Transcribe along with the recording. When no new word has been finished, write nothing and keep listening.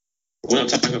When I'm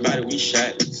talking about it, we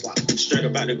shot it. Straight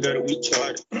about the gutter, we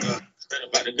charted. Straight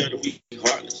about the gutter, we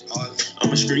heartless.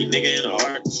 I'm a street nigga and an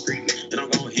artist. And I'm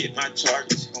gonna hit my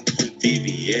targets.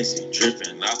 BBS is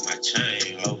dripping off my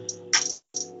chain, ho.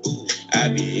 I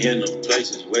be in them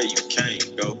places where you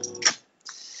can't go.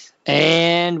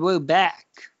 And we're back.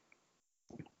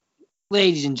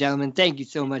 Ladies and gentlemen, thank you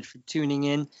so much for tuning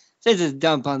in. This is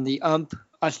Dump on the Ump,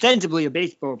 ostensibly a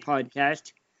baseball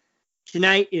podcast.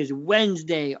 Tonight is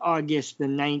Wednesday, August the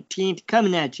 19th,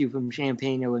 coming at you from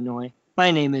Champaign, Illinois.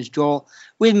 My name is Joel.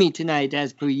 With me tonight,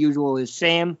 as per usual, is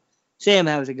Sam. Sam,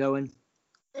 how's it going?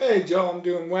 Hey, Joel, I'm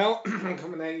doing well. I'm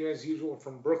coming at you as usual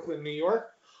from Brooklyn, New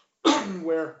York,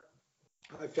 where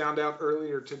I found out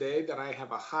earlier today that I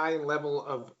have a high level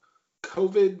of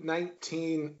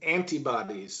COVID-19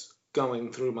 antibodies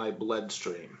going through my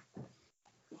bloodstream.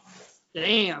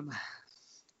 Damn.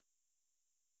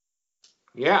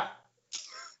 Yeah.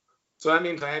 So that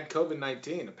means I had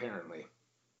COVID-19, apparently.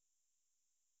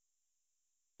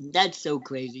 That's so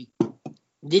crazy.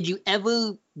 Did you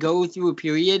ever go through a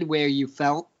period where you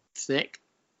felt sick?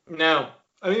 No.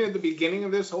 I mean, at the beginning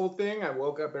of this whole thing, I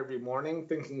woke up every morning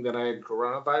thinking that I had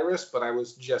coronavirus, but I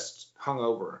was just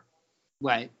hungover.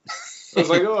 Right. I was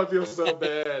like, oh, I feel so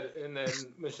bad. And then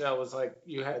Michelle was like,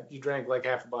 you drank like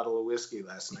half a bottle of whiskey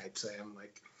last night, Sam.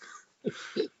 Like,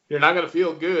 you're not going to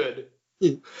feel good.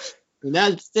 You're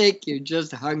not sick, you're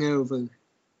just hungover.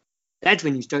 That's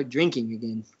when you start drinking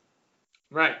again.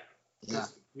 Right. Yeah.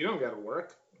 You don't got to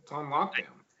work. It's on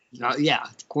lockdown. Yeah,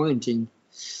 it's quarantine.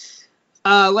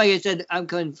 Like I said, I'm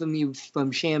coming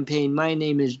from Champaign. My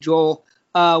name is Joel.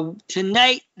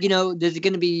 Tonight, this is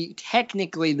going to be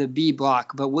technically the B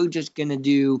block, but we're just going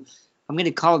to I'm going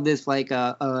to call this like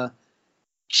a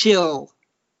chill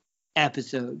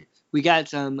episode. We got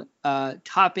some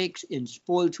topics in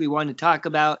sports we want to talk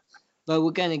about, but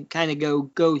we're going to kind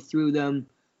of go through them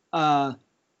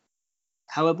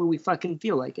however we fucking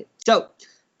feel like it. So,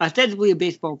 ostensibly a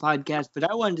baseball podcast, but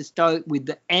I wanted to start with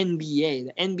the NBA.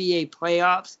 The NBA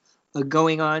playoffs are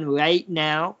going on right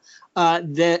now.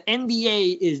 The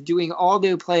NBA is doing all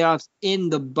their playoffs in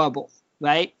the bubble,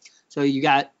 right? So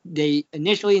they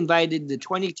initially invited the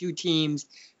 22 teams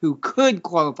who could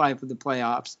qualify for the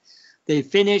playoffs. They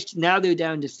finished, now they're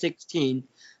down to 16.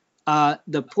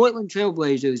 The Portland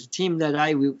Trailblazers, a team that I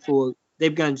root for,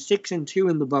 they've gone 6-2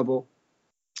 in the bubble.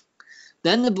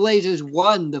 Then the Blazers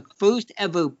won the first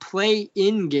ever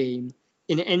play-in game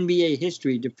in NBA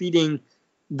history, defeating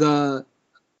the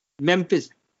Memphis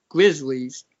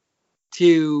Grizzlies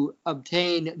to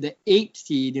obtain the 8th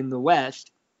seed in the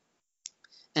West.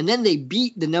 And then they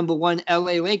beat the number 1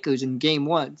 LA Lakers in game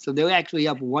 1. So they're actually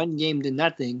up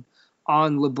 1-0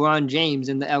 on LeBron James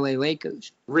and the LA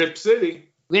Lakers. Rip City.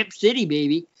 Rip City,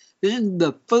 baby. This is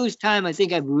the first time I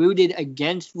think I've rooted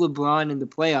against LeBron in the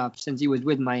playoffs since he was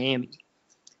with Miami.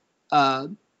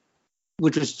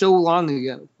 Which was so long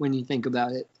ago when you think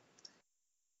about it.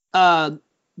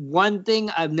 One thing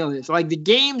I've noticed, like the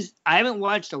games, I haven't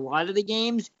watched a lot of the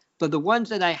games, but the ones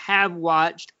that I have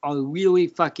watched are really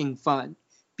fucking fun.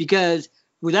 Because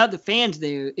without the fans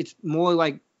there, it's more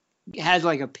like, it has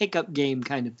like a pickup game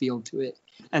kind of feel to it.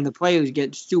 And the players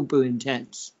get super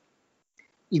intense.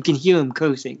 You can hear them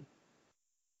cursing.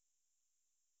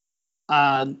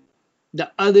 The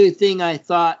other thing I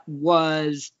thought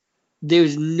was,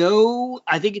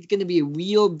 I think it's going to be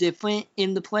real different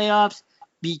in the playoffs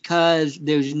because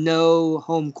there's no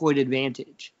home court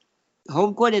advantage. The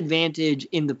home court advantage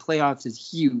in the playoffs is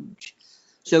huge.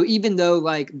 So even though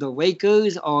like the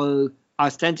Lakers are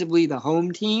ostensibly the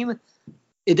home team,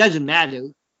 it doesn't matter.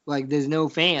 Like there's no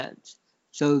fans.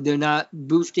 So they're not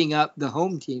boosting up the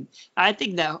home team. I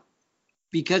think that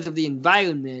because of the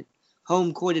environment,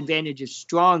 home court advantage is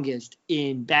strongest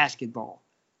in basketball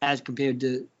as compared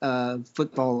to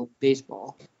football,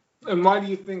 baseball. And why do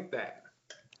you think that?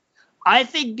 I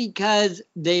think because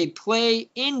they play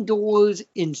indoors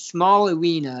in small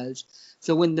arenas,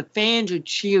 so when the fans are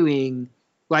cheering,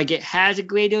 like it has a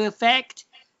greater effect,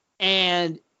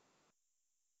 and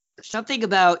something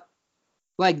about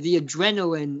like the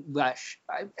adrenaline rush.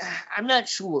 I'm not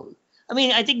sure. I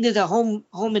mean, I think there's a home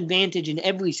advantage in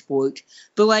every sport,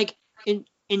 but like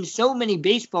in so many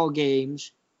baseball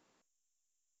games,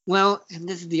 well, and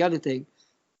this is the other thing,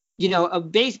 a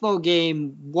baseball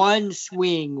game, one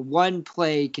swing, one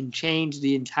play can change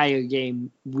the entire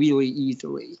game really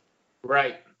easily.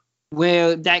 Right.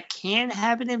 Where that can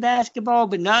happen in basketball,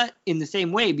 but not in the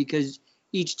same way because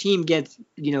each team gets,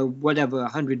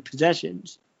 100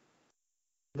 possessions.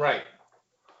 Right.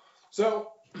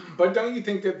 So, but don't you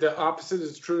think that the opposite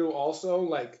is true also?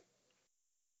 Like,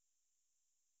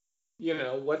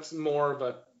 what's more of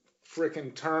a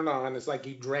freaking turn on is like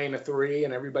you drain a 3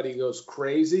 and everybody goes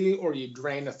crazy, or you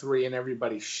drain a 3 and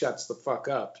everybody shuts the fuck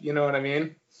up. You know what I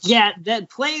mean? Yeah, that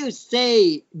players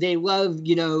say they love,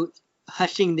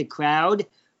 hushing the crowd,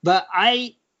 but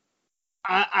I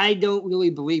don't really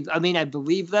believe. I mean, I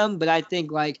believe them, but I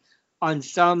think like on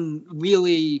some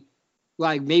really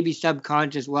like maybe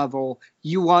subconscious level,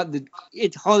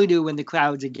 it's harder when the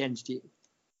crowd's against you,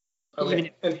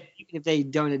 Okay. even if they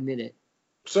don't admit it.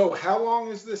 So how long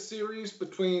is this series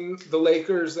between the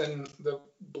Lakers and the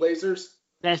Blazers?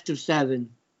 Best of 7,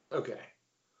 Okay.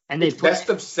 and It's best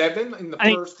of 7 in the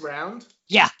first round?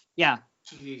 Yeah.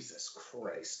 Jesus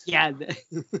Christ. Yeah.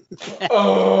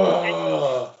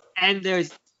 Oh. And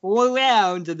there's 4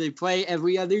 rounds, and they play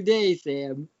every other day,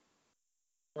 Sam.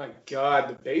 My God,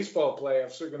 the baseball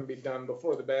playoffs are going to be done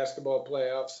before the basketball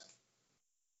playoffs.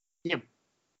 Yeah,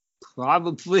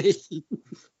 probably.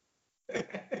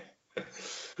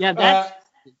 Yeah, that's.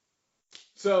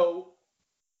 So,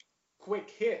 quick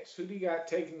hits. Who do you got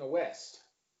taking the West?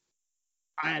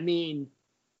 I mean,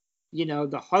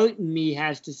 the heart in me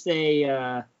has to say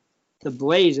the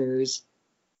Blazers.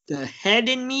 The head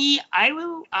in me, I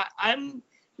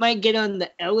might get on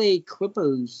the LA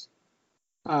Clippers.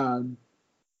 I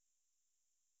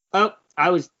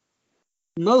was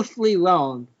mostly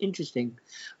wrong. Interesting.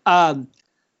 The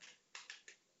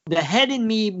head in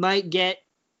me might get.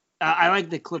 I like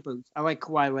the Clippers. I like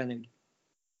Kawhi Leonard.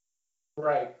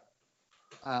 Right.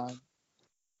 And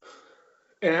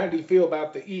how do you feel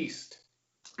about the East?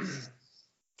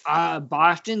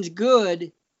 Boston's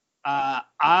good.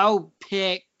 I'll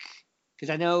pick because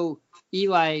I know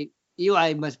Eli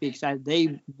must be excited.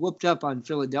 They whooped up on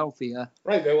Philadelphia.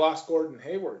 Right. They lost Gordon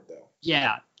Hayward though.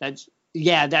 Yeah, that's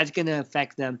gonna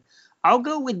affect them. I'll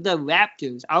go with the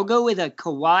Raptors. I'll go with a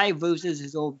Kawhi versus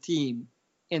his old team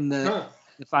in the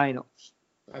finals.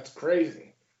 That's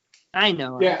crazy. I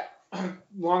know. Yeah.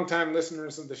 Longtime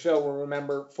listeners of the show will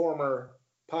remember former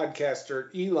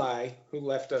podcaster Eli, who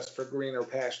left us for greener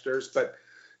pastures, but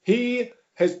he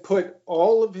has put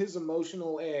all of his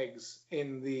emotional eggs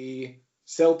in the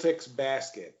Celtics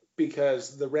basket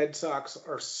because the Red Sox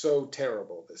are so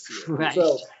terrible this year. Right.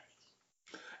 So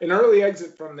an early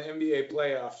exit from the NBA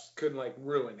playoffs could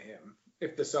ruin him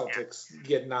if the Celtics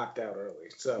get knocked out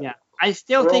early. So yeah, I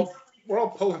still think we're all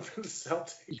pulling for the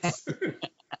Celtics.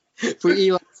 For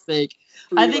Eli's sake.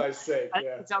 I think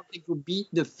Celtics will beat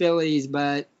the Phillies,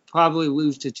 but probably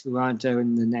lose to Toronto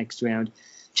in the next round.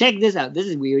 Check this out. This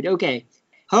is weird. Okay.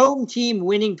 Home team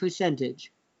winning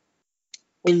percentage.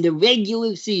 In the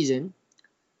regular season,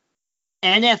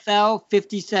 NFL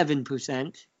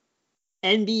 57%,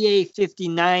 NBA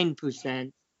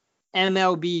 59%,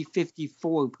 MLB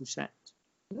 54%.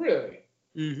 Really?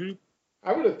 Mm-hmm.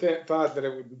 I would have thought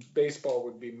that baseball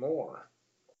would be more.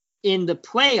 In the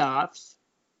playoffs,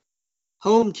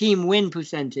 home team win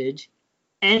percentage,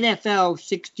 NFL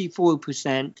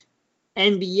 64%,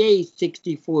 NBA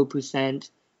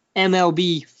 64%,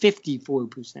 MLB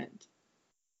 54%.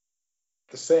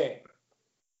 The same.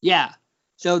 Yeah.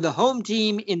 So the home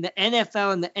team in the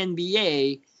NFL and the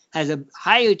NBA has a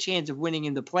higher chance of winning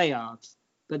in the playoffs,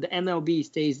 but the MLB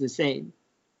stays the same.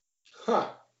 Huh.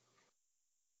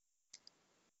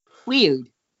 Weird.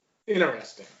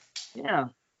 Interesting. Yeah.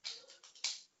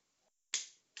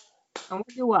 I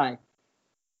wonder why.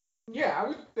 Yeah, I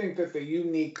would think that the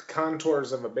unique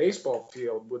contours of a baseball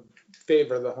field would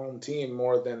favor the home team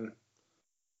more than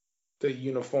the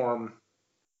uniform.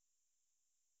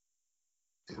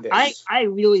 I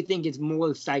really think it's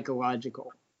more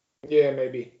psychological. Yeah,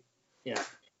 maybe. Yeah.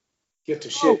 Get to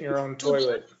shit in your own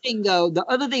toilet. The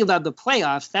other thing about the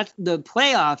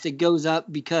playoffs, it goes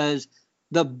up because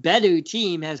the better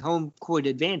team has home court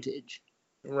advantage.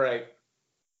 Right.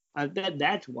 I bet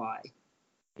that's why.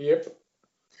 Yep.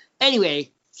 Anyway,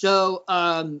 so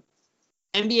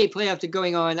NBA playoffs are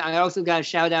going on. I also got a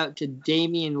shout out to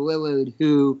Damian Lillard,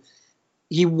 who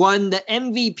he won the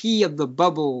MVP of the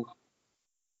bubble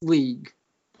league.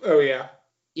 Oh yeah.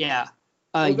 Yeah.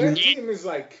 Well, that team is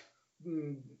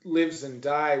lives and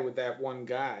die with that one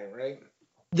guy, right?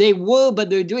 They were, but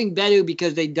they're doing better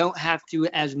because they don't have to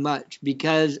as much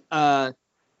because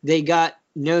they got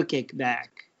Nurkic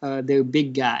back, their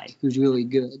big guy who's really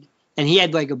good, and he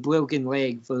had a broken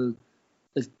leg for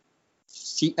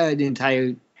an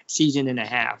entire season and a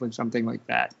half or something like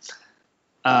that.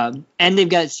 And they've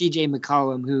got CJ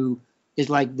McCollum, who is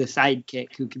the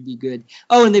sidekick who can be good.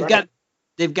 Oh, and they've got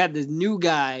this new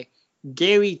guy,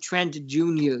 Gary Trent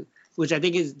Jr., which I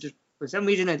think is just, for some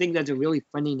reason, I think that's a really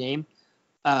funny name.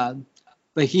 But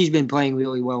he's been playing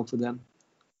really well for them.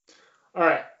 All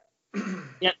right.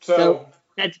 Yep. So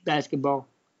that's basketball.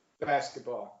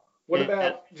 Basketball. What Yeah.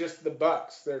 about just the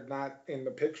Bucks? They're not in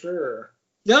the picture, or?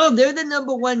 No, they're the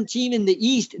number one team in the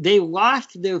East. They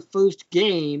lost their first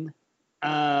game.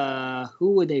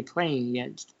 Who were they playing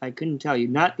against? I couldn't tell you.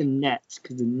 Not the Nets,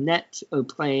 because the Nets are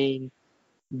playing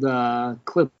the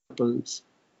Clippers.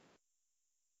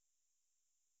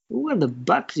 Who are the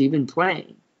Bucks even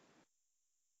playing?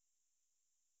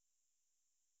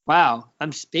 Wow,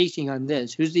 I'm spacing on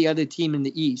this. Who's the other team in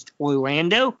the East?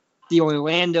 Orlando? The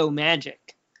Orlando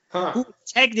Magic. Huh. Who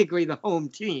is technically the home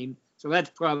team, so that's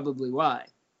probably why.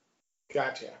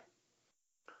 Gotcha.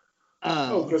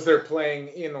 Oh, because they're playing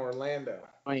in Orlando.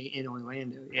 Playing in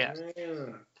Orlando, yeah.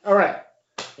 All right.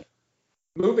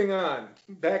 Moving on.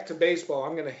 Back to baseball.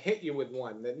 I'm going to hit you with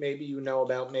one that maybe you know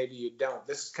about, maybe you don't.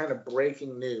 This is kind of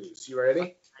breaking news. You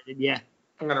ready? Yeah.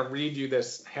 I'm going to read you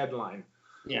this headline.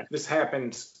 Yeah. This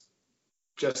happened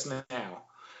just now.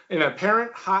 In an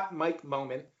apparent hot mic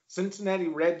moment, Cincinnati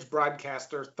Reds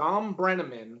broadcaster Thom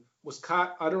Brennaman was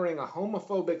caught uttering a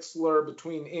homophobic slur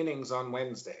between innings on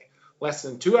Wednesday. Less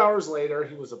than 2 hours later,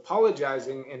 he was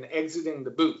apologizing and exiting the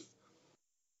booth.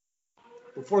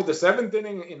 Before the seventh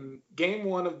inning in Game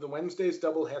 1 of the Wednesday's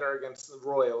doubleheader against the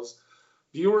Royals,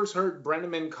 viewers heard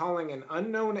Brennaman calling an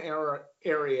unknown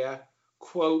area,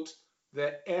 quote,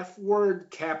 the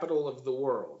F-word capital of the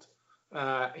world.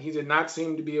 He did not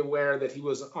seem to be aware that he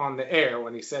was on the air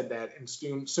when he said that, and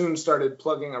soon started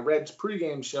plugging a Reds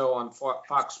pregame show on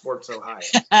Fox Sports Ohio.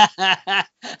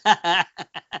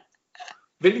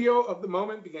 Video of the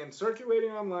moment began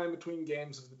circulating online between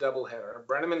games of the doubleheader.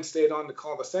 Brennaman stayed on to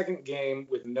call the second game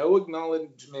with no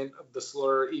acknowledgement of the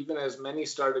slur, even as many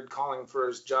started calling for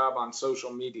his job on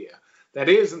social media. That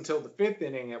is, until the fifth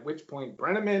inning, at which point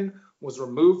Brennaman was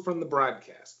removed from the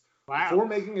broadcast. Wow. Before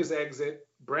making his exit,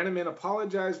 Brennaman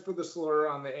apologized for the slur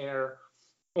on the air,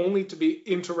 only to be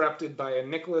interrupted by a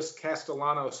Nicholas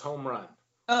Castellanos home run.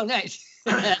 Oh, nice.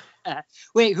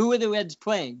 Wait, who were the Reds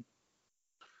playing?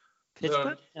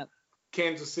 Pittsburgh? The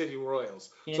Kansas City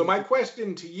Royals. Kansas. So my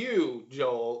question to you,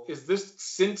 Joel, is this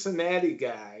Cincinnati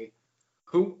guy,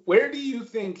 where do you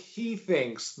think he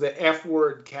thinks the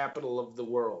F-word capital of the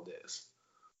world is?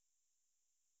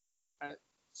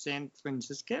 San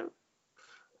Francisco?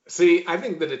 See, I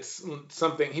think that it's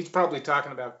something, he's probably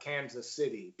talking about Kansas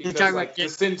City. Because like the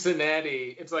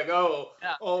Cincinnati, it's like, oh,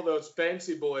 yeah, all those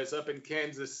fancy boys up in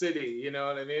Kansas City, you know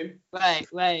what I mean? Right.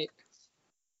 Like,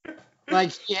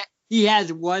 yeah. He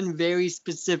has one very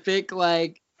specific,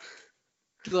 biased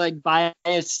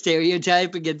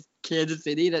stereotype against Kansas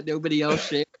City that nobody else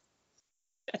shares.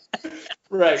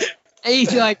 Right. And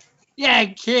he's like, yeah,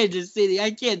 Kansas City.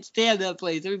 I can't stand that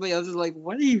place. Everybody else is like,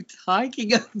 what are you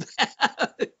talking about?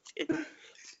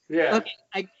 Yeah.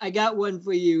 Okay, I got one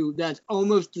for you that's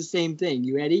almost the same thing.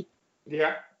 You ready?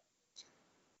 Yeah.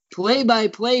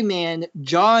 Play-by-play man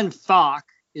John Falk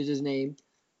is his name.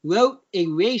 Wrote a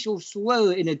racial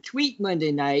slur in a tweet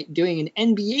Monday night during an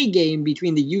NBA game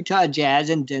between the Utah Jazz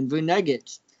and Denver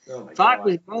Nuggets. Falk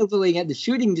was marveling at the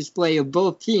shooting display of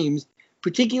both teams,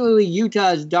 particularly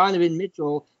Utah's Donovan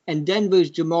Mitchell and Denver's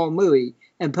Jamal Murray,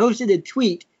 and posted a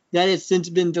tweet that has since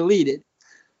been deleted.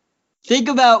 Think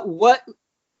about what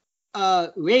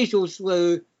racial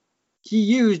slur he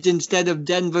used instead of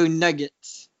Denver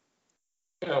Nuggets.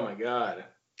 Oh, my God.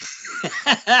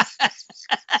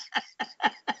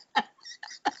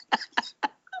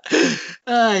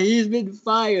 He's been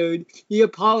fired. He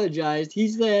apologized. He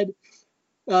said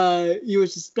he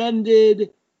was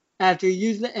suspended after he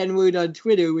used the N-word on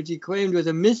Twitter, which he claimed was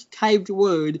a mistyped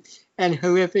word and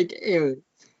horrific error.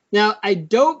 Now, I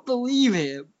don't believe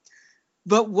him,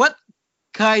 but what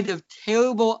kind of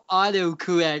terrible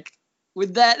autocorrect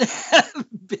would that have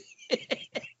been?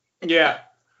 Yeah.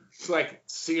 It's like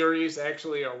Siri's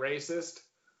actually a racist.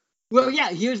 Well, yeah,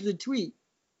 here's the tweet.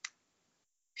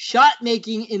 Shot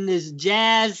making in this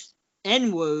Jazz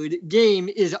N-word game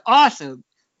is awesome.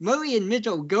 Murray and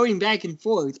Mitchell going back and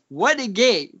forth. What a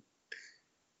game.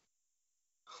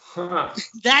 Huh.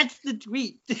 That's the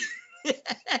tweet.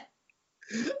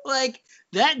 Like,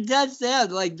 that does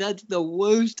sound like that's the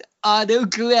worst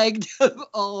autocorrect of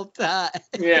all time.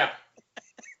 Yeah.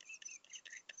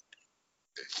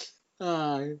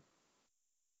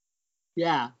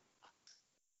 Yeah.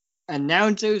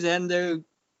 Announcers and their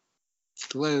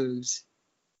slurs.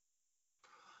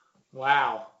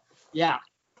 Wow. Yeah.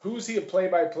 Who's he a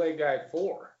play-by-play guy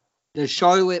for? The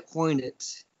Charlotte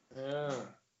Hornets. Yeah.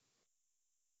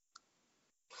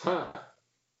 Huh.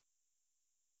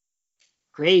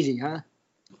 Crazy, huh?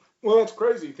 Well, that's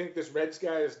crazy. You think this Reds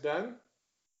guy is done?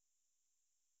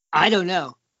 I don't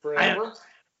know. Forever?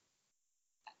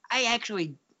 I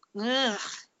actually,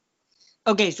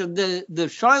 Okay, so the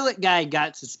Charlotte guy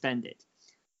got suspended.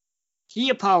 He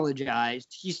apologized.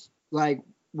 He's like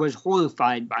was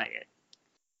horrified by it.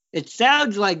 It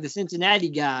sounds like the Cincinnati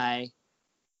guy.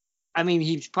 I mean,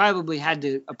 he's probably had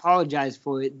to apologize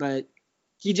for it, but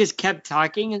he just kept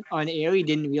talking on air. He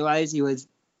didn't realize he was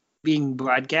being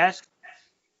broadcast.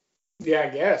 Yeah, I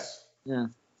guess. Yeah.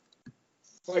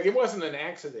 Like, it wasn't an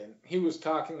accident. He was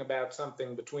talking about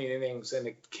something between innings, and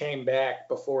it came back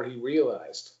before he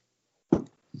realized.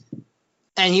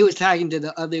 And he was talking to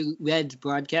the other Reds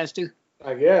broadcaster.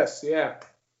 I guess, yeah.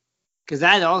 Because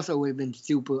that also would have been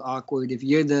super awkward if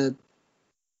you're the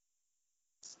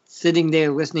sitting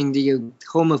there listening to your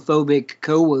homophobic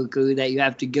coworker that you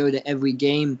have to go to every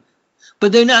game.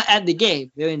 But they're not at the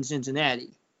game. They're in Cincinnati.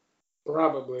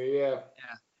 Probably, yeah.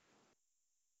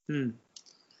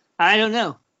 I don't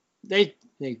know. They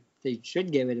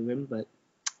should get rid of him, but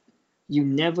you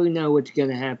never know what's going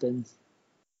to happen.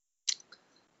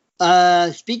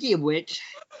 Speaking of which...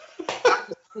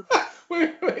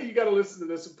 wait, you got to listen to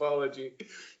this apology.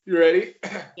 You ready?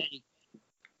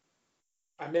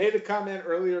 I made a comment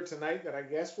earlier tonight that I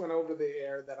guess went over the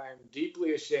air that I am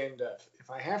deeply ashamed of. If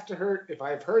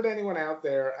I've hurt anyone out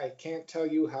there, I can't tell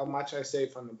you how much I say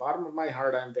from the bottom of my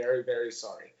heart. I'm very, very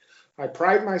sorry. I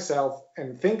pride myself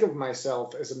and think of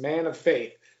myself as a man of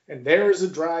faith, and there is a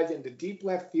drive into deep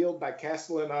left field by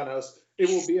Castellanos. It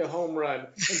will be a home run,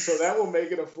 and so that will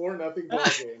make it a 4-0 ball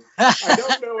game. I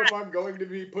don't know if I'm going to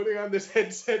be putting on this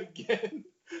headset again.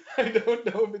 I don't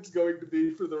know if it's going to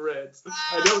be for the Reds.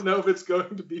 I don't know if it's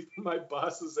going to be for my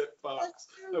bosses at Fox.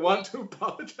 I want to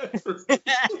apologize for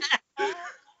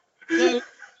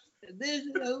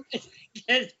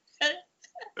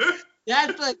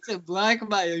That's like some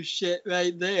Blackmire shit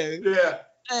right there. Yeah.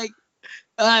 Like,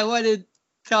 I want to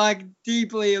talk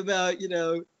deeply about,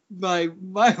 my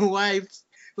wife's.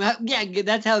 Well, yeah,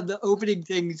 that's how the opening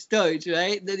thing starts,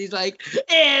 right? Then he's like,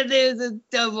 "And there's a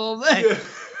double." Yeah.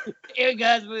 Here,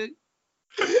 guys, my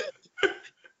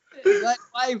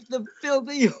wife, the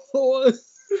filthy whore.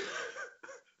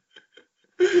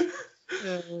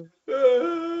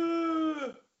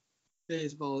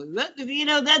 Baseball.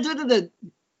 That's one of the.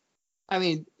 I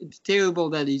mean, it's terrible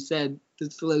that he said the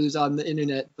slurs on the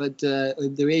internet, but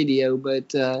the radio,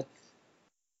 but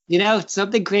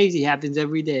something crazy happens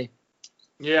every day.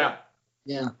 Yeah.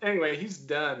 Yeah. Anyway, he's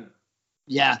done.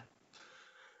 Yeah.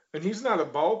 And he's not a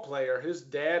ball player. His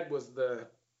dad was the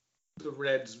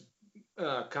Reds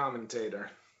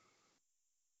commentator.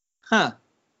 Huh.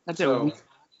 That's a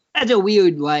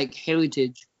weird like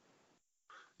heritage.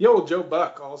 Yo, Joe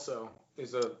Buck also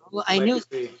is a I knew.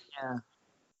 legacy. Yeah.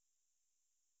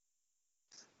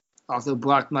 Also,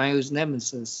 Brockmire's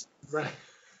nemesis. Right.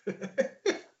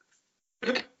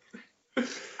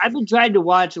 I've been trying to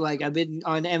watch, I've been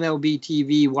on MLB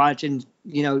TV watching,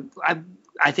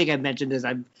 I think I mentioned this.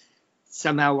 I've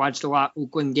somehow watched a lot of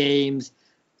Oakland games.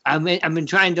 I've been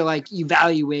trying to,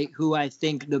 evaluate who I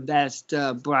think the best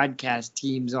broadcast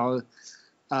teams are.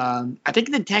 I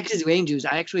think the Texas Rangers,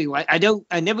 I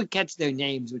never catch their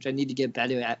names, which I need to get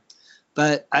better at.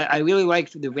 But I really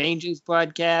liked the Rangers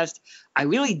broadcast. I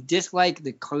really dislike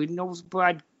the Cardinals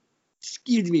broadcast.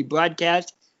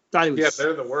 Thought it was, yeah,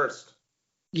 they're the worst.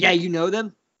 Yeah, you know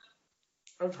them?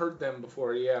 I've heard them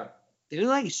before, yeah.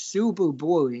 They're super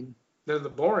boring. They're the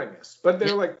boringest, but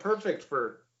they're perfect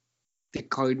for the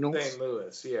Cardinals. St.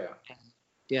 Louis, yeah.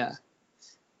 Yeah.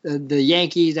 The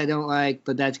Yankees I don't like,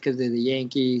 but that's because they're the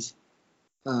Yankees.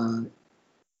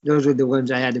 Those are the ones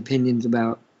I had opinions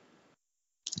about.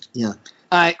 Yeah.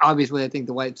 Obviously I think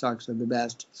the White Sox are the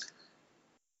best.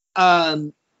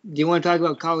 Do you want to talk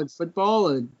about college football?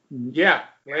 Or? Yeah,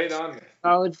 right on me.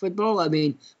 College football? I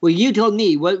mean, you told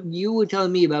me what you were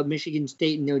telling me about Michigan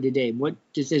State and Notre Dame. What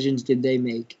decisions did they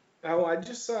make? Oh, I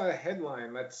just saw a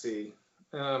headline. Let's see.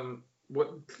 Why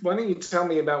don't you tell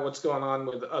me about what's going on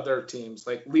with other teams?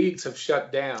 Leagues have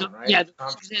shut down, right? Yeah,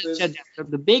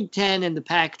 the Big Ten and the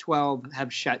Pac-12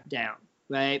 have shut down,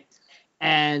 right?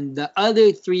 And the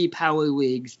other three power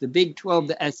leagues, the Big 12,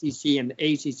 the SEC, and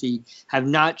the ACC, have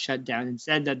not shut down and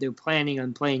said that they're planning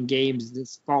on playing games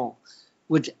this fall,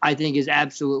 which I think is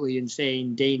absolutely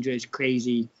insane, dangerous,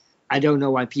 crazy. I don't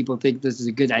know why people think this is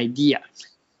a good idea.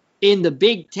 In the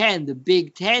Big Ten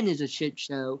is a shit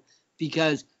show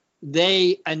because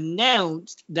they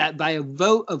announced that by a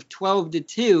vote of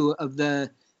 12-2 of the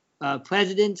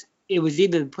presidents, it was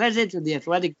either the presidents or the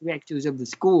athletic directors of the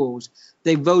schools,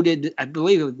 they voted, I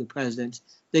believe it was the presidents,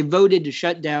 they voted to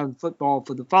shut down football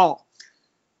for the fall.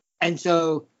 And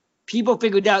so people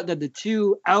figured out that the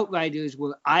two outriders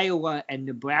were Iowa and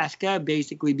Nebraska,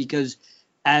 basically because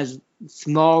as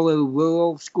smaller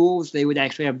rural schools, they would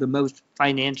actually have the most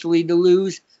financially to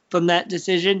lose from that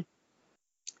decision.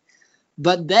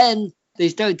 But then they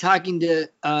started talking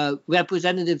to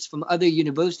representatives from other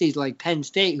universities like Penn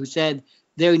State who said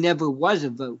there never was a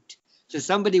vote. So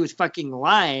somebody was fucking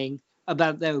lying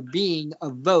about there being a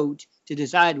vote to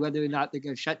decide whether or not they're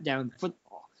going to shut down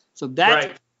football. So that's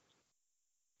Right.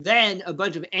 Then a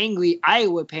bunch of angry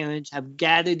Iowa parents have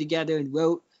gathered together and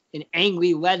wrote an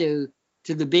angry letter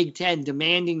to the Big Ten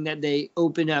demanding that they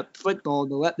open up football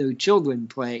to let their children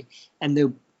play. And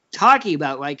they're talking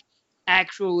about like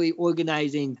actually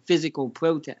organizing physical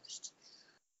protests.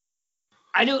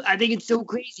 I think it's so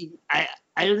crazy. I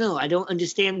don't know. I don't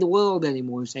understand the world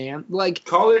anymore, Sam. Like,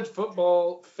 College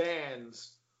football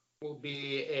fans will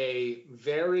be a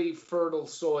very fertile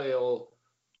soil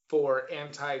for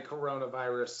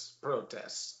anti-coronavirus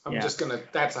protests.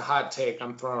 That's a hot take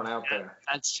I'm throwing out there.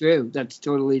 That's true. That's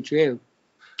totally true.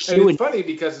 And it's funny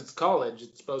because it's college.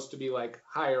 It's supposed to be like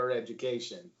higher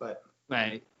education, but.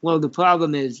 Right. Well, the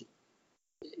problem is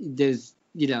there's,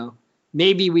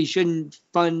 maybe we shouldn't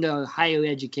fund higher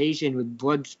education with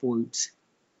blood sports.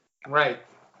 Right.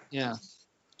 Yeah.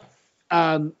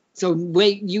 So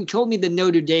wait, you told me the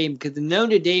Notre Dame, because the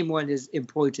Notre Dame one is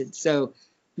important. So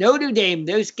Notre Dame,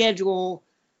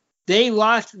 they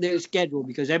lost their schedule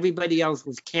because everybody else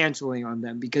was canceling on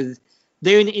them because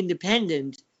they're an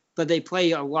independent, but they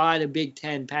play a lot of Big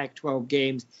Ten, Pac-12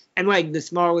 games. And like the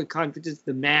smaller conferences,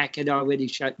 the MAC had already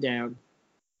shut down.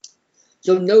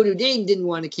 So Notre Dame didn't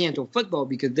want to cancel football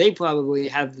because they probably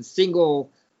have the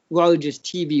single largest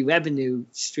TV revenue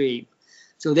stream.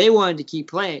 So they wanted to keep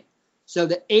playing. So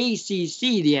the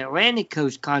ACC, the Atlantic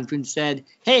Coast Conference, said,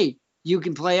 hey, you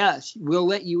can play us. We'll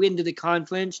let you into the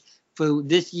conference for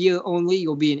this year only.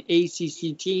 You'll be an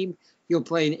ACC team. You'll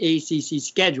play an ACC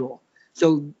schedule.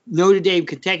 So Notre Dame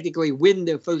could technically win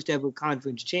their first ever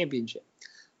conference championship.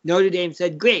 Notre Dame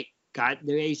said, great, got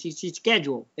their ACC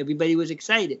schedule. Everybody was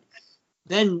excited.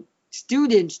 Then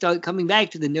students start coming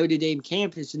back to the Notre Dame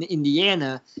campus in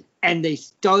Indiana, and they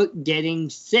start getting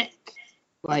sick,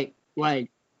 like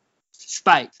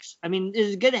spikes. I mean, this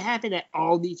is going to happen at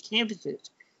all these campuses.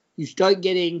 You start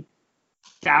getting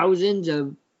thousands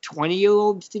of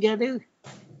 20-year-olds together.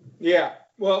 Yeah,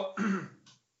 well,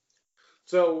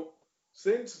 so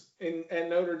at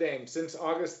Notre Dame, since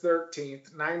August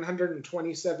 13th,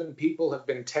 927 people have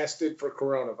been tested for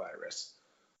coronavirus.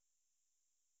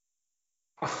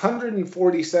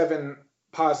 147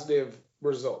 positive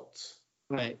results.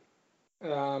 Right.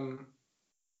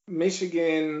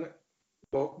 Michigan,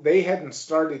 well, they hadn't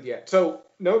started yet. So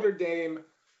Notre Dame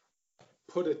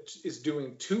is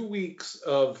doing 2 weeks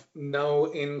of no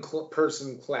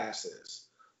in-person classes.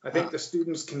 I think the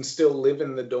students can still live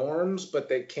in the dorms, but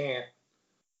they can't.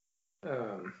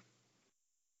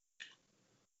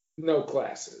 No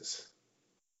classes.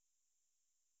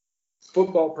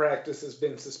 Football practice has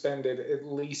been suspended at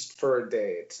least for a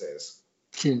day, it says.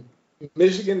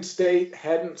 Michigan State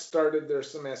hadn't started their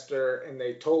semester, and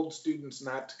they told students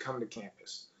not to come to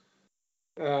campus.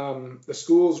 The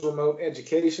school's remote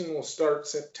education will start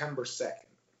September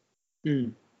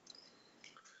 2nd.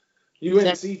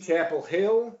 UNC Chapel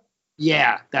Hill.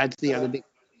 Yeah, that's the other big.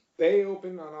 They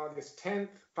opened on August 10th.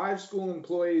 5 school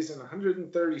employees and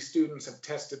 130 students have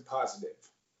tested positive,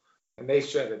 and they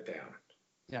shut it down.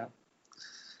 Yeah.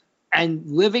 And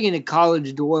living in a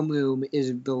college dorm room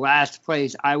is the last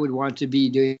place I would want to be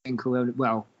during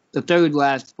the third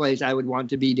last place I would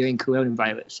want to be during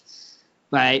coronavirus.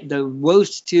 Right? The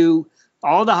worst the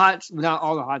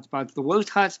worst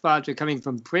hot spots are coming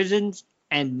from prisons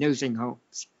and nursing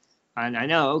homes. And I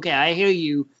know, okay, I hear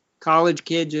you. College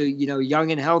kids are,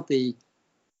 young and healthy.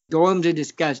 Dorms are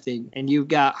disgusting. And you've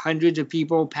got hundreds of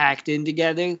people packed in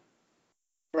together.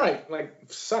 Right, like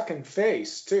sucking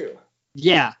face, too.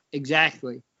 Yeah,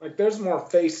 exactly. Like there's more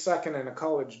face sucking in a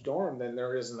college dorm than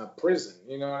there is in a prison.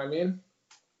 You know what I mean?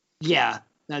 Yeah,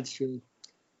 that's true.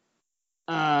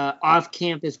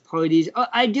 Off-campus parties.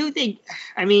 I do think,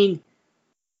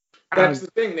 that's the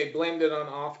thing. They blamed it on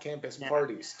off-campus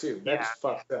parties, too. That's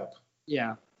fucked up.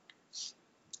 Yeah.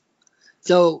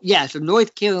 So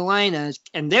North Carolina,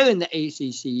 and they're in the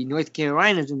ACC. North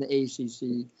Carolina's in the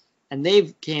ACC, and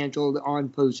they've canceled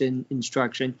on-person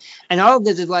instruction. And all of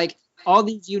this is like, all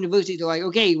these universities are like,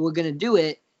 okay, we're going to do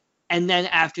it. And then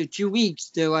after 2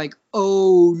 weeks, they're like,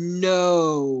 oh,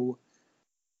 no,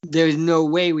 there's no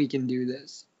way we can do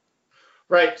this.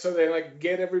 Right. So they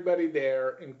get everybody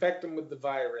there, infect them with the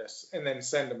virus, and then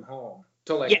send them home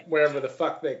to wherever the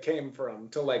fuck they came from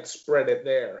to spread it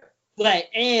there. Right.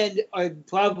 And I'd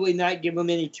probably not give them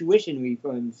any tuition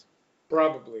refunds.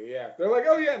 Probably, yeah. They're like,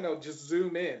 oh yeah, no, just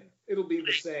zoom in. It'll be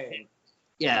the same.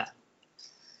 Yeah.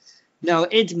 No,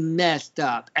 it's messed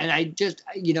up. And I just,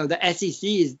 the SEC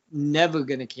is never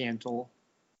going to cancel.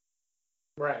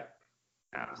 Right.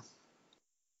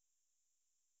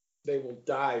 They will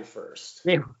die first.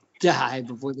 They will die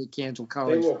before they cancel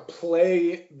college. They will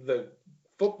play the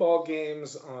football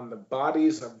games on the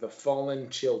bodies of the fallen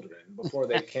children before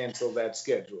they cancel that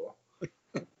schedule.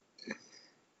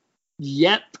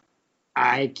 Yep.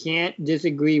 I can't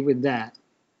disagree with that.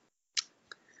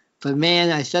 But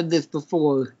man, I said this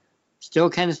before. Still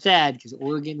kind of sad because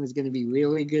Oregon was going to be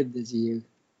really good this year.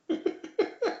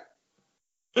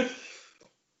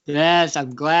 Yes,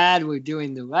 I'm glad we're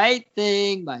doing the right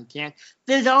thing, but I can't.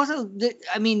 There's also,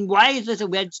 why is this a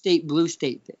red state, blue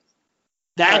state thing?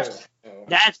 That's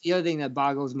the other thing that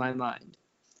boggles my mind.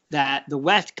 That the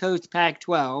West Coast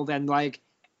Pac-12 and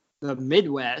the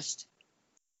Midwest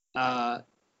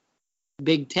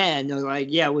Big Ten are like,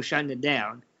 yeah, we're shutting it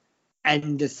down.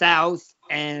 And the South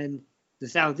and the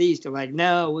Southeast are like,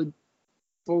 no, we're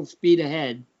full speed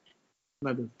ahead,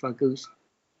 motherfuckers.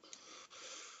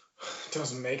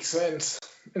 Doesn't make sense.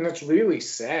 And it's really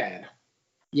sad.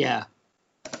 Yeah.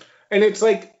 And it's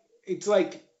a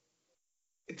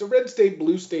red state,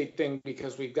 blue state thing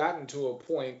because we've gotten to a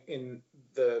point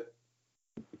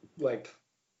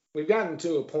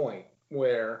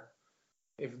where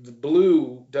if the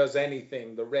blue does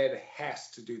anything, the red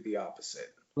has to do the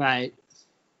opposite. Right.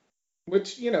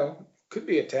 Which, could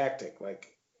be a tactic.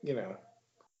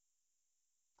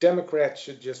 Democrats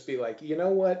should just be like, you know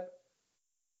what?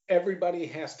 Everybody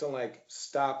has to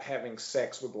stop having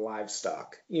sex with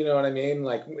livestock. You know what I mean?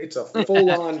 It's a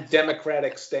full-on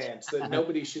Democratic stance that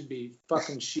nobody should be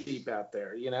fucking sheep out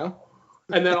there,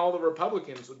 And then all the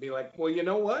Republicans would be like, well, you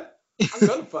know what? I'm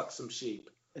going to fuck some sheep.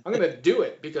 I'm going to do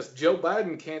it because Joe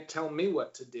Biden can't tell me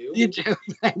what to do. Joe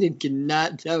Biden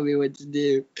cannot tell me what to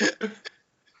do.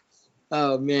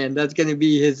 Oh, man, that's going to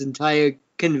be his entire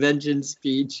convention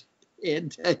speech.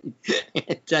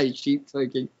 Anti-sheep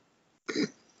fucking.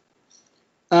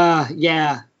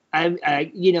 Yeah. And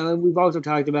we've also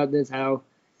talked about this, how,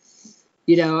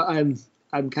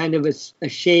 I'm kind of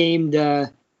ashamed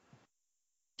that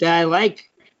I like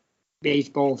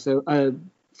baseball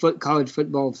college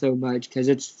football so much because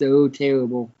it's so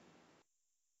terrible.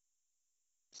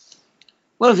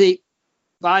 Well, the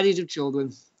bodies of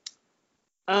children.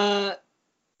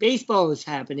 Baseball is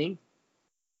happening.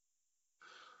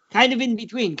 Kind of in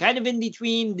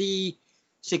between the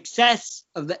success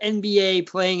of the NBA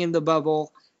playing in the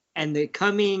bubble and the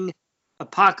coming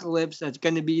apocalypse that's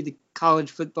going to be the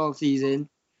college football season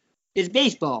is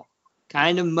baseball.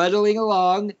 Kind of muddling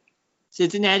along.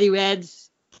 Cincinnati Reds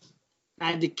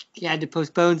had to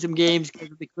postpone some games because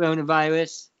of the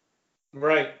coronavirus.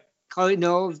 Right.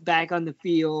 Cardinals back on the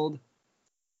field.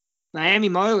 Miami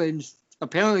Marlins,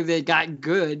 apparently they got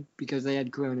good because they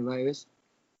had coronavirus.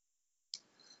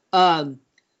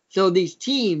 So these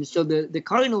teams, the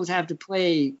Cardinals have to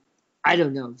play, I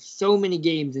don't know, so many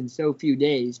games in so few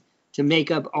days to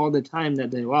make up all the time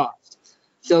that they lost.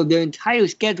 So their entire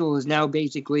schedule is now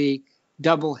basically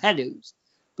double headers.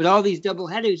 But all these double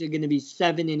headers are going to be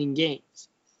 7-inning games.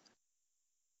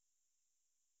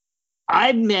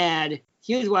 I'm mad.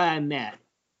 Here's why I'm mad.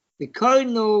 The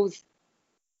Cardinals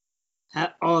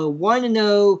are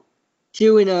 1-0,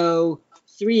 2-0,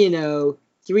 3-0,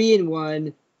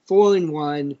 3-1,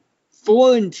 4-1,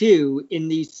 4-2 in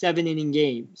these 7-inning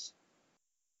games.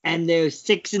 And they're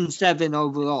 6-7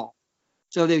 overall.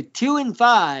 So they're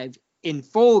 2-5 in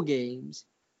 4 games,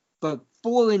 but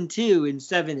 4-2 in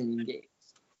 7-inning games.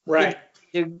 Right.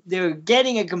 They're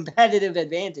getting a competitive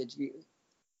advantage here.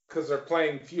 Because they're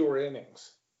playing fewer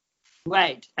innings.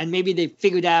 Right. And maybe they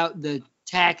figured out the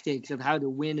tactics of how to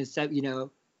win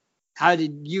how to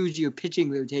use your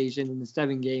pitching rotation in the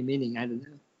 7-game inning. I don't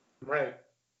know. Right.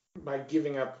 By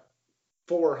giving up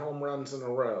 4 home runs in a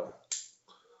row.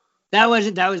 That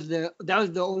was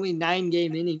the only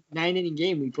 9-inning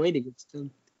game we played against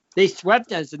them. They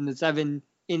swept us in the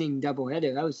 7-inning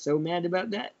doubleheader. I was so mad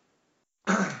about that.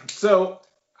 So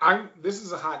this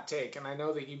is a hot take, and I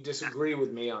know that you disagree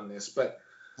with me on this, but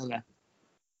okay.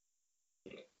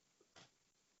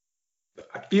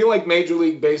 I feel like Major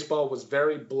League Baseball was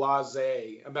very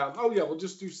blasé about, oh yeah, we'll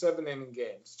just do 7-inning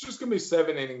games. It's just gonna be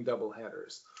 7-inning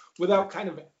doubleheaders, without kind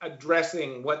of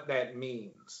addressing what that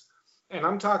means. And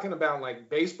I'm talking about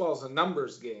baseball's a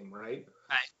numbers game, right?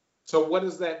 Right. So what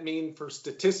does that mean for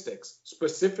statistics,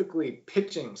 specifically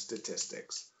pitching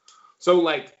statistics? So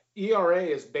ERA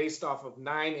is based off of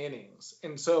 9 innings.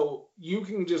 And so you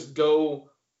can just go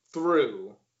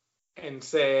through and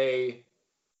say,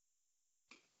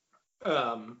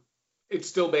 it's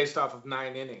still based off of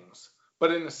 9 innings.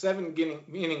 But in a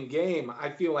 7-inning game, I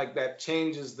feel like that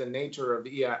changes the nature of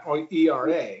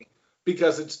ERA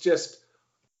because it's just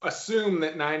assume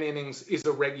that 9 innings is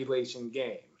a regulation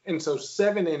game. And so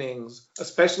 7 innings,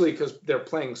 especially because they're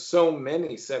playing so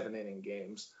many 7-inning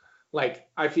games, like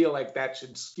I feel like that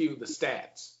should skew the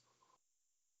stats.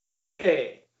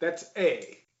 That's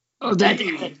A. Oh, that's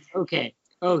B, okay.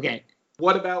 Okay.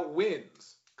 what about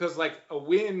wins? Because like a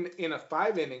win in a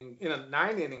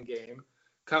 9-inning game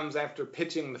comes after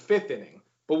pitching the 5th inning.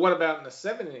 But what about in a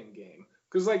 7-inning game?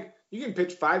 Because like you can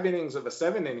pitch 5 innings of a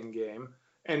 7-inning game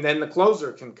and then the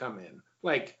closer can come in.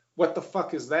 Like, what the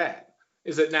fuck is that?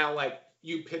 Is it now like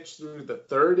you pitch through the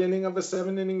 3rd inning of a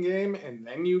 7-inning game and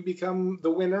then you become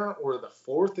the winner, or the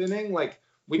 4th inning? Like,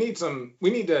 we need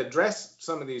to address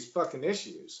some of these fucking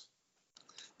issues.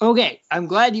 Okay, I'm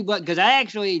glad you because I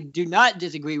actually do not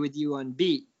disagree with you on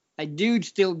B. I do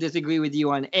still disagree with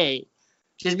you on A.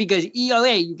 Just because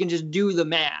ERA, you can just do the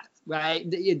math, right?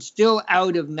 It's still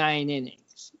out of 9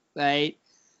 innings, right?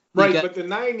 Right, but the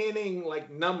 9-inning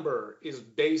like number is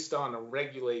based on a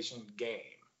regulation game.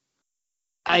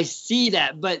 I see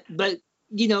that, but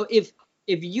you know, if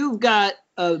you've got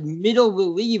a middle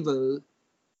reliever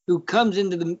who comes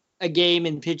into a game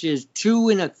and pitches 2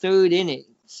 1/3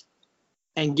 innings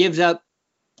and gives up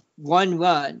 1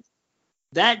 run,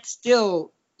 that's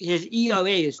still his ERA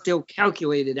is still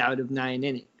calculated out of 9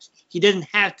 innings. He doesn't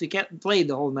have to play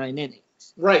the whole 9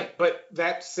 innings. Right, but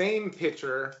that same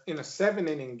pitcher in a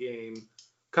 7-inning game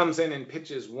comes in and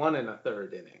pitches 1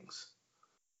 1/3 innings.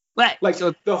 Right. Like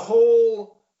so the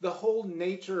whole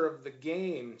nature of the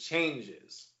game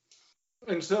changes.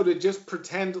 And so to just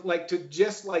pretend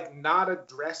not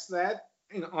address that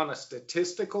on a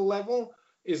statistical level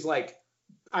is like,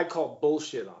 I call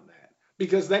bullshit on that.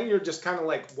 Because then you're just kind of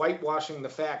like whitewashing the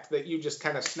fact that you just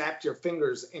kind of snapped your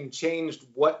fingers and changed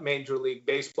what Major League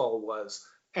Baseball was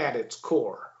at its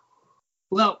core.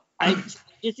 Well, I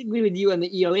disagree with you on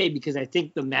the ERA because I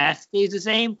think the math stays the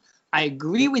same. I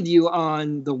agree with you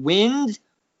on the wins.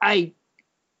 I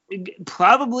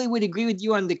probably would agree with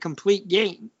you on the complete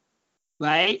game,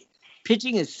 right?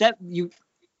 Pitching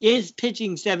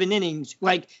pitching 7 innings.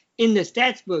 Like in the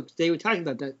stats books, they were talking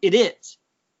about that. It is.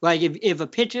 Like if a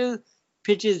pitcher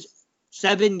pitches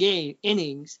 7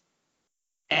 innings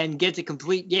and gets a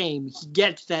complete game, he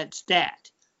gets that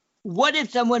stat. What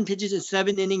if someone pitches a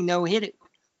 7-inning no-hitter?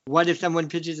 What if someone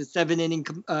pitches a 7-inning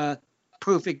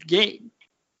perfect game?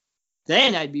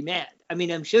 Then I'd be mad. I mean,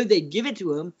 I'm sure they'd give it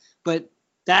to him, but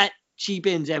that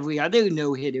cheapens every other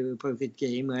no-hitter or perfect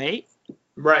game, right?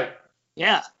 Right.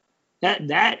 Yeah.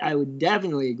 That I would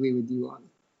definitely agree with you on.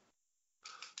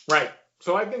 Right.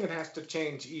 So I think it has to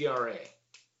change ERA.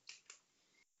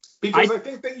 Because I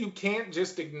think that you can't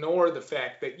just ignore the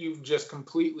fact that you've just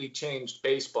completely changed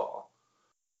baseball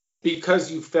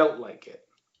because you felt like it.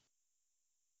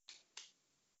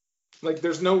 Like,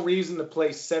 there's no reason to play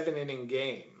 7-inning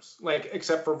games, like,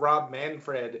 except for Rob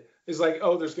Manfred is like,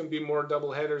 oh, there's going to be more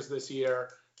doubleheaders this year,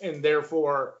 and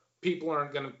therefore people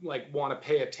aren't going to like want to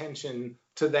pay attention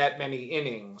to that many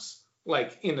innings,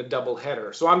 like in a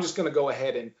doubleheader. So I'm just going to go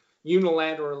ahead and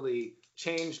unilaterally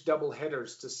change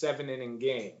doubleheaders to 7-inning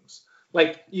games.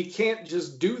 Like, you can't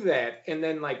just do that and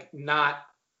then like not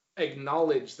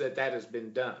acknowledge that has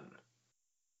been done.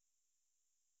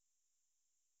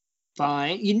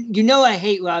 Fine. You know I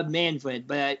hate Rob Manfred,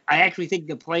 but I actually think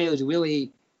the players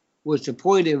really were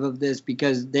supportive of this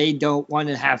because they don't want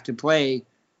to have to play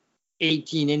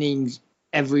 18 innings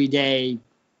every day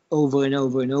over and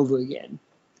over and over again.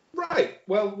 Right.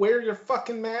 Well, wear your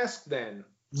fucking mask then,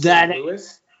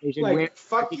 Lewis. Like,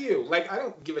 fuck you. Like, I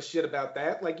don't give a shit about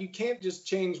that. Like, you can't just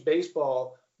change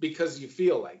baseball because you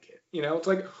feel like it. You know, it's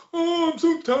like, oh, I'm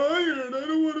so tired. I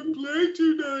don't want to play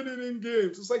 2 9-inning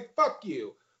games. It's like, fuck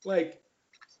you. Like,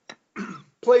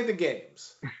 play the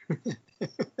games.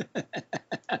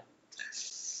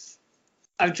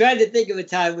 I'm trying to think of a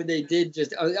time when they did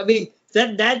just. I mean,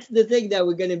 that's the thing that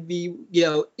we're going to be. You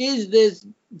know, is this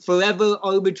forever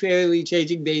arbitrarily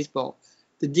changing baseball?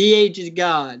 The DH is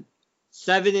gone.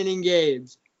 7-inning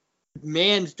games.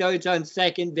 Man starts on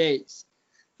second base,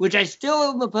 which I still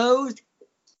am opposed,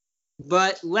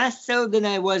 but less so than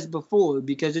I was before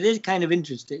because it is kind of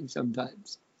interesting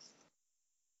sometimes.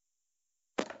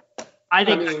 I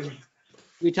mean,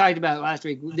 we talked about it last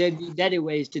week. There'd be better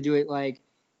ways to do it, like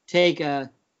take a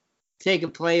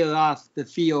player off the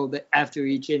field after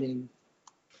each inning.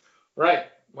 Right.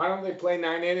 Why don't they play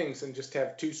 9 innings and just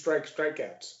have 2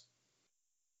 strikeouts?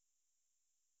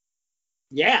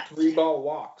 Yeah. 3-ball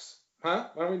walks. Huh?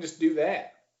 Why don't we just do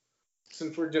that?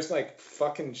 Since we're just like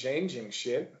fucking changing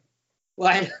shit.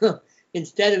 Why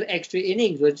instead of extra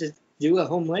innings, let's just do a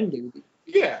home run derby.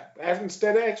 Yeah,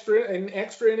 instead of extra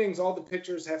innings, all the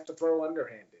pitchers have to throw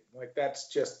underhanded. Like that's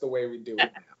just the way we do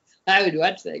it now. I would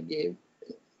watch that game.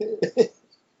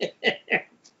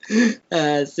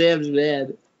 Sam's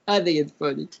mad. I think it's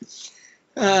funny.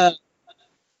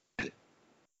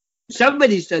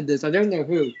 Somebody said this, I don't know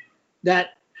who,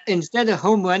 that instead of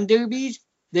home run derbies,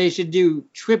 they should do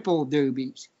triple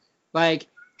derbies. Like,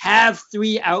 have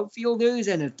 3 outfielders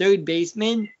and a third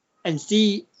baseman and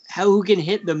see who can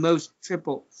hit the most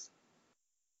triples.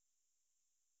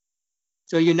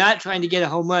 So you're not trying to get a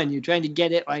home run, you're trying to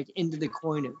get it, like, into the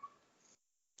corner.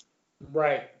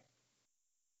 Right.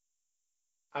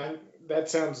 That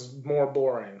sounds more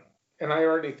boring. And I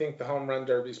already think the home run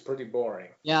derby is pretty boring.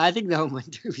 Yeah, I think the home run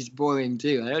derby is boring,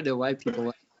 too. I don't know why people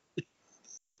like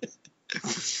it.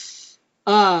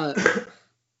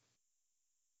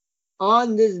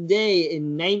 On this day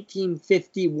in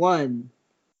 1951,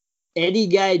 Eddie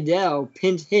Gaedel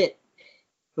pinch hit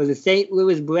for the St.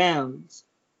 Louis Browns.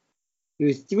 He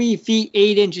was 3 feet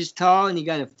 8 inches tall, and he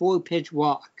got a 4-pitch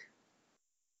walk.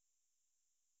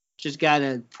 Just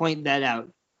gotta point that out.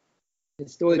 And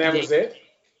that was it?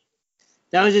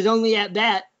 That was his only at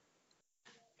bat.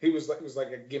 It was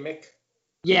like a gimmick?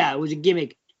 Yeah, it was a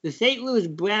gimmick. The St. Louis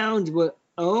Browns were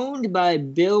owned by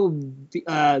Bill.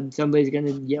 Somebody's going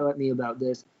to yell at me about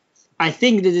this. I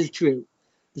think this is true.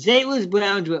 The St. Louis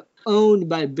Browns were owned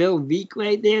by Bill Veeck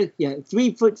right there. Yeah,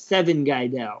 3'7"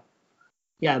 Gaedel.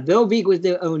 Yeah, Bill Veeck was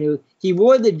their owner. He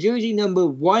wore the jersey number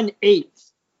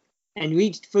 1/8 and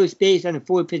reached first base on a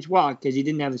 4-pitch walk because he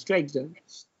didn't have a strike zone.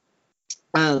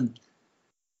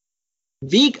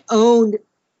 Veeck owned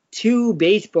 2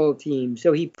 baseball teams,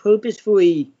 so he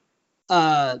purposefully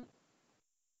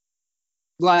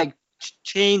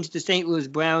changed the St. Louis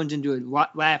Browns into a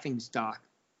laughing stock.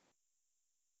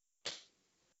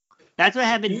 That's what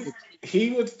happened.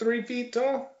 He was 3 feet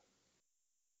tall?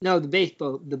 No,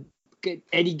 the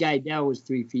Eddie Gaedel was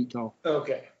 3 feet tall.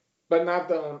 Okay. But not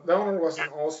the owner. The owner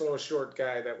wasn't also a short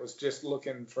guy that was just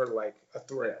looking for like a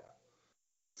thrill.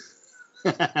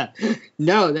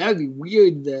 No, that would be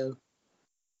weird though.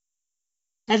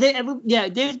 Has there ever? Yeah,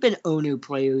 there's been owner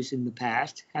players in the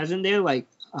past, hasn't there? Like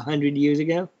 100 years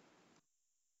ago.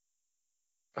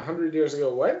 100 years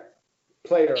ago, what?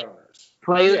 Player owners.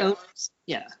 Owners.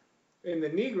 Yeah. In the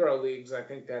Negro leagues, I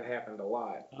think that happened a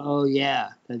lot. Oh yeah,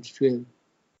 that's true.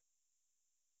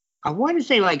 I want to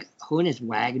say like Honus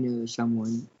Wagner or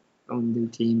someone owned their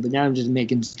team, but now I'm just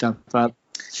making stuff up.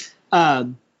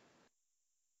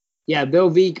 Yeah, Bill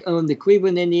Veeck owned the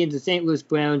Cleveland Indians, the St. Louis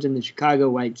Browns, and the Chicago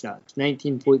White Sox,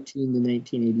 1914 to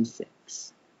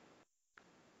 1986.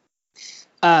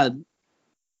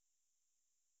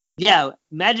 Yeah,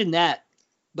 imagine that.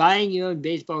 Buying your own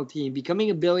baseball team, becoming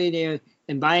a billionaire,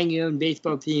 and buying your own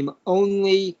baseball team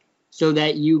only so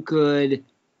that you could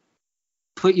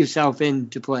put yourself in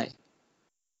to play.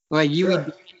 Like you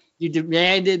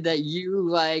demanded that you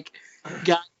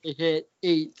got to hit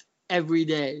 8 every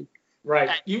day.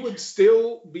 Right. You would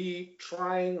still be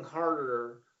trying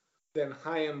harder than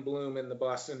Chaim Bloom and the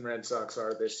Boston Red Sox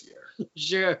are this year.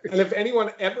 Sure. And if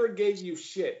anyone ever gave you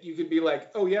shit, you could be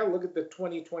like, oh yeah, look at the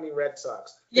 2020 Red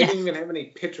Sox. They didn't even have any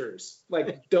pitchers.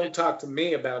 Like, don't talk to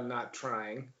me about not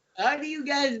trying. How do you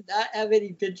guys not have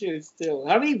any pitchers still?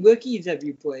 How many rookies have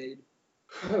you played?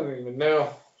 I don't even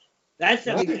know. That's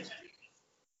something.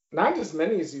 Not as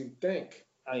many as you'd think.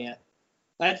 Oh yeah.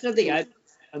 That's something I'm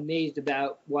amazed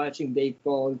about watching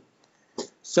baseball.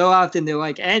 So often they're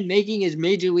like, and making his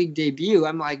major league debut.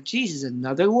 I'm like, Jesus,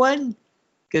 another one?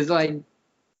 Because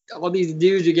all these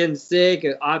dudes are getting sick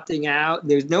or opting out.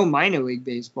 There's no minor league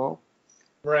baseball.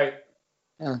 Right.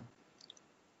 Yeah.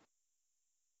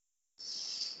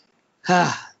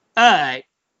 All right.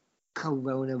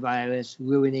 Coronavirus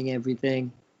ruining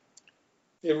everything.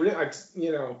 It's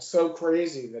so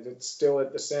crazy that it's still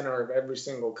at the center of every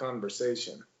single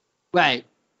conversation. Right.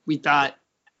 We thought.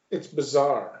 It's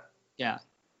bizarre. Yeah.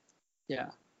 Yeah.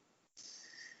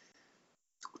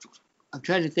 I'm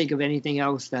trying to think of anything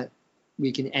else that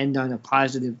we can end on a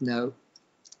positive note.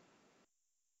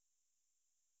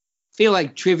 I feel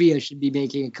like trivia should be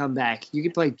making a comeback. You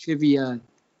could play trivia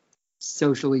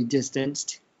socially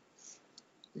distanced.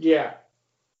 Yeah.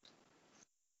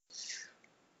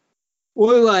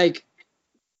 Or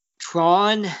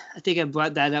Tron. I think I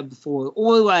brought that up before.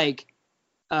 Or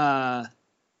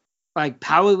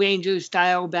Power Rangers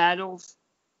style battles.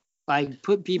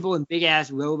 Put people in big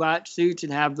ass robot suits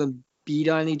and have them beat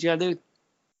on each other.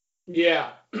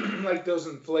 Yeah. Like those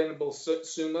inflatable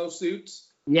sumo suits.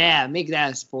 Yeah, make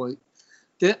that a sport.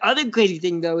 The other crazy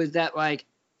thing though is that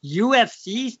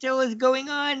UFC still is going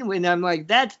on, when I'm like,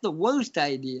 that's the worst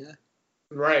idea.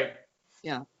 Right.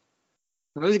 Yeah.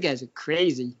 Those guys are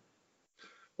crazy.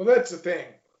 Well, that's the thing.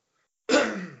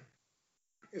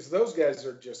 Is those guys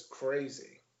are just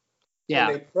crazy. Yeah.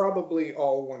 And they probably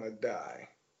all want to die.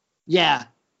 Yeah.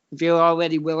 If you're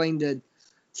already willing to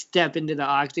step into the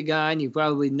octagon, you're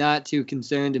probably not too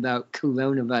concerned about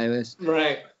coronavirus.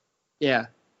 Right. Yeah.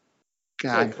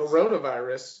 God. It's like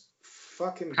coronavirus.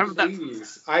 Fucking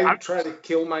please. I try to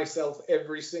kill myself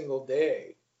every single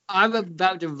day. I'm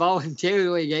about to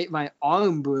voluntarily get my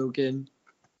arm broken.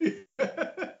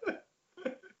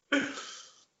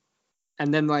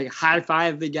 And then, like, high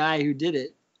five the guy who did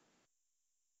it.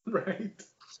 Right.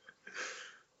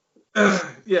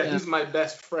 Yeah, he's my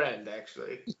best friend,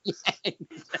 actually.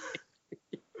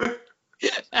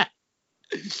 Yeah,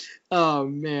 oh,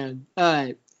 man.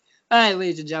 All right,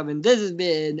 ladies and gentlemen, this has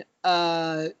been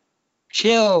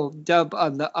Chill Dump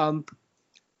on the Ump.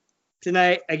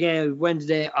 Tonight, again,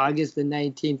 Wednesday, August the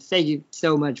 19th. Thank you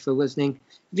so much for listening.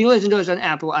 If you listen to us on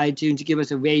Apple iTunes, give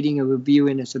us a rating, a review,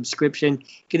 and a subscription.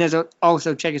 You can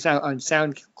also check us out on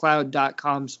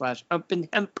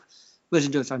soundcloud.com/umpandhemp.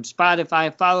 Listen to us on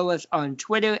Spotify. Follow us on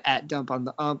Twitter at Dump on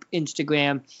the Ump,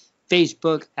 Instagram,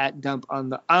 Facebook at Dump on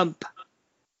the Ump.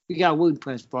 We got a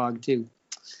WordPress blog, too.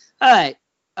 All right.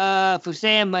 For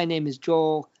Sam, my name is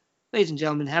Joel. Ladies and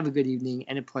gentlemen, have a good evening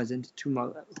and a pleasant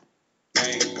tomorrow.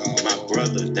 My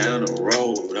brother down the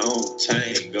road on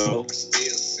Tango.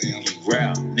 He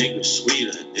rap nigga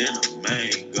sweeter than a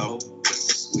mango.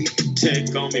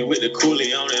 Tech on me with the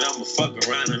coolie on it. I'ma fuck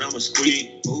around and I'ma squeeze.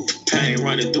 Pain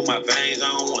running through my veins. I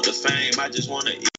don't want the fame. I just wanna eat.